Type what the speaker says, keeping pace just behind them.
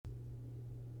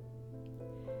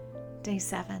Day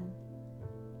 7.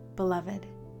 Beloved,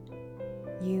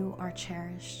 you are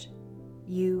cherished.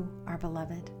 You are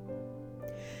beloved.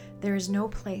 There is no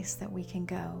place that we can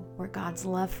go where God's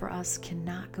love for us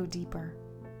cannot go deeper.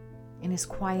 In His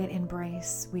quiet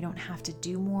embrace, we don't have to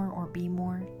do more or be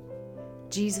more.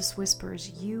 Jesus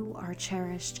whispers, you are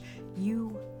cherished.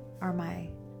 You are my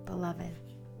beloved.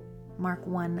 Mark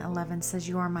 1:11 says,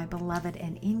 you are my beloved,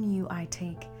 and in you I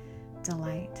take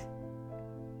delight.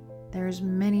 There's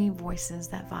many voices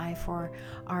that vie for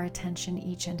our attention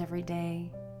each and every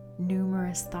day.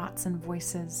 Numerous thoughts and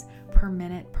voices per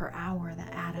minute, per hour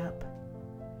that add up.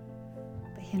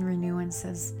 But Henry Nouwen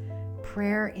says,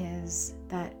 prayer is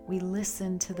that we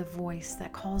listen to the voice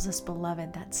that calls us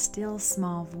beloved, that still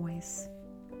small voice.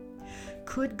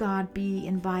 Could God be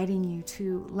inviting you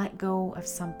to let go of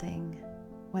something,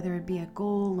 whether it be a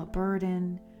goal, a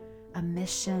burden, a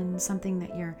mission, something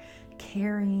that you're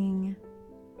carrying,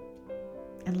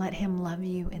 and let Him love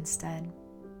you instead?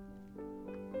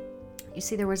 You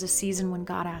see, there was a season when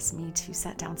God asked me to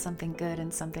set down something good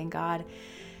and something God.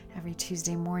 Every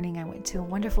Tuesday morning, I went to a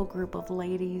wonderful group of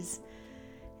ladies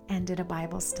and did a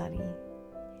Bible study.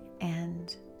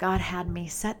 And God had me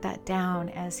set that down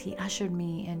as He ushered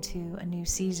me into a new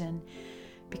season,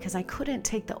 because I couldn't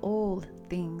take the old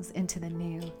things into the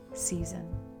new season.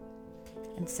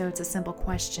 And so it's a simple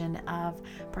question of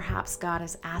perhaps God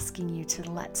is asking you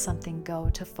to let something go,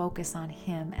 to focus on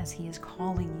Him as He is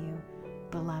calling you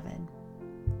beloved.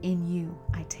 In you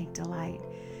I take delight.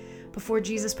 Before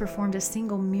Jesus performed a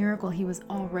single miracle, He was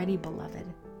already beloved.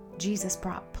 Jesus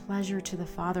brought pleasure to the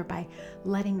Father by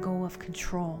letting go of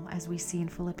control, as we see in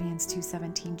Philippians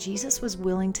 2:17. Jesus was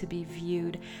willing to be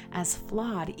viewed as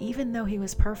flawed, even though He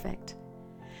was perfect.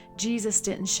 Jesus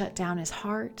didn't shut down His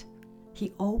heart.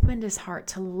 He opened His heart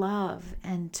to love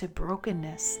and to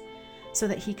brokenness so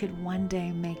that He could one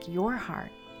day make your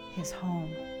heart His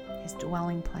home, His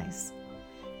dwelling place.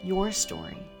 Your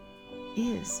story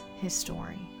is His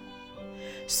story.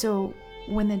 So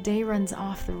when the day runs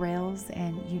off the rails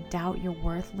and you doubt your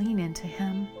worth, lean into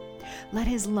Him. Let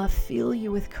His love fill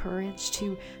you with courage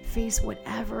to face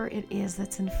whatever it is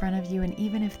that's in front of you. And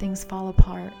even if things fall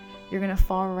apart, you're going to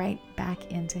fall right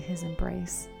back into His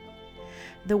embrace.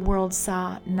 The world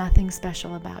saw nothing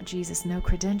special about Jesus, no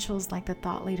credentials like the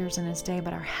thought leaders in His day,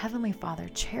 but our Heavenly Father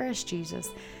cherished Jesus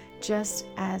just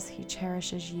as He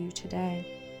cherishes you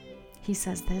today. He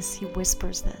says this, He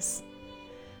whispers this,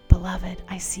 beloved,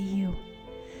 I see you.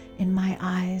 In my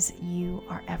eyes, you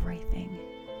are everything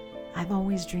I've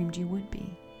always dreamed you would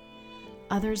be.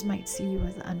 Others might see you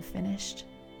as unfinished,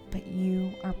 but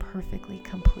you are perfectly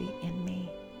complete in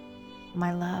me.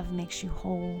 My love makes you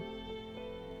whole.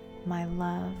 My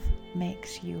love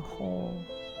makes you whole.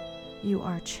 You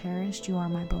are cherished, you are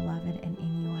my beloved, and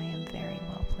in you I am very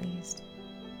well pleased.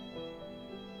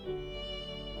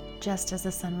 Just as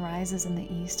the sun rises in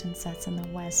the east and sets in the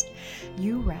west,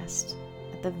 you rest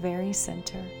at the very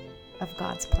center of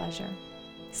God's pleasure,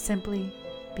 simply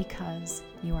because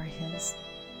you are His.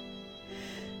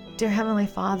 Dear Heavenly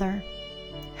Father,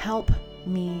 help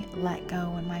me let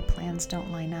go when my plans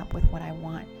don't line up with what I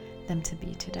want them to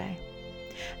be today.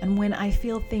 And when I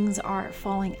feel things are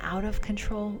falling out of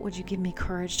control, would you give me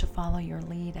courage to follow your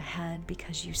lead ahead,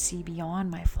 because you see beyond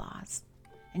my flaws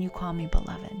and you call me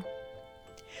beloved.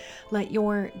 Let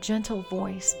your gentle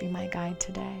voice be my guide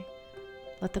today.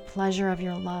 Let the pleasure of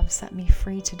your love set me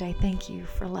free today. Thank you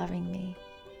for loving me.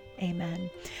 Amen.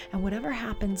 And whatever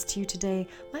happens to you today,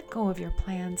 let go of your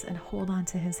plans and hold on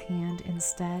to His hand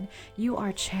instead. You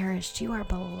are cherished. You are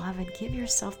beloved. Give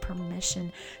yourself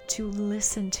permission to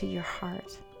listen to your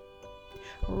heart.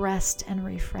 Rest and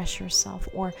refresh yourself,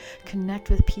 or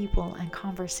connect with people and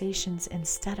conversations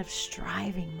instead of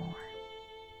striving more.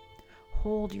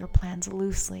 Hold your plans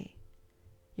loosely.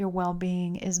 Your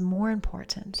well-being is more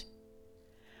important.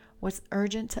 What's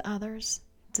urgent to others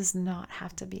does not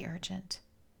have to be urgent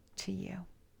to you.